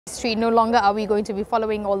history. No longer are we going to be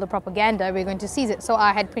following all the propaganda, we're going to seize it. So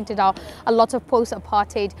I had printed out a lot of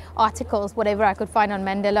post-apartheid articles, whatever I could find on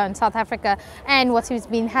Mandela and South Africa and what has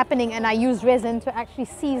been happening, and I used resin to actually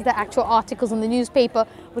seize the actual articles in the newspaper,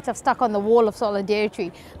 which I've stuck on the Wall of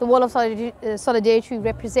Solidarity. The Wall of Solidarity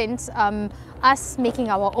represents us making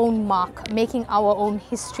our own mark, making our own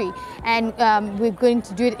history, and we're going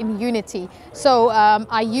to do it in unity. So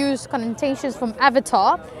I use connotations from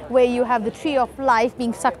Avatar, where you have the tree of life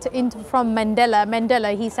being sucked into from Mandela.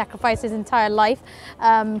 Mandela, he sacrificed his entire life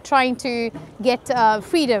trying to get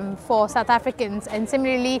freedom for South Africans, and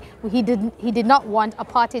similarly he did not want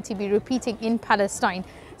apartheid to be repeating in Palestine.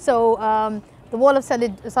 So the Wall of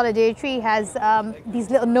Solidarity has these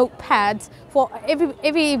little notepads for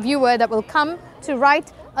every viewer that will come to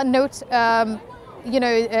write a note,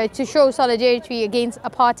 to show solidarity against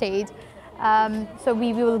apartheid. So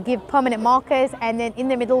we will give permanent markers, and then in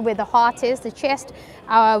the middle where the heart is, the chest,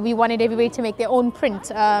 we wanted everybody to make their own print,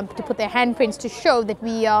 to put their handprints to show that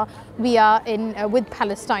we are with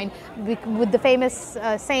Palestine, with the famous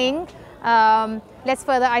saying, let's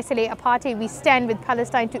further isolate apartheid, we stand with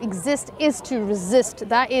Palestine, to exist is to resist.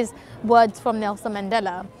 That is words from Nelson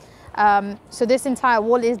Mandela. So this entire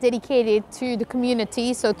wall is dedicated to the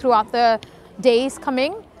community. So throughout the days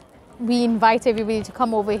coming, we invite everybody to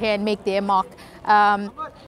come over here and make their mark.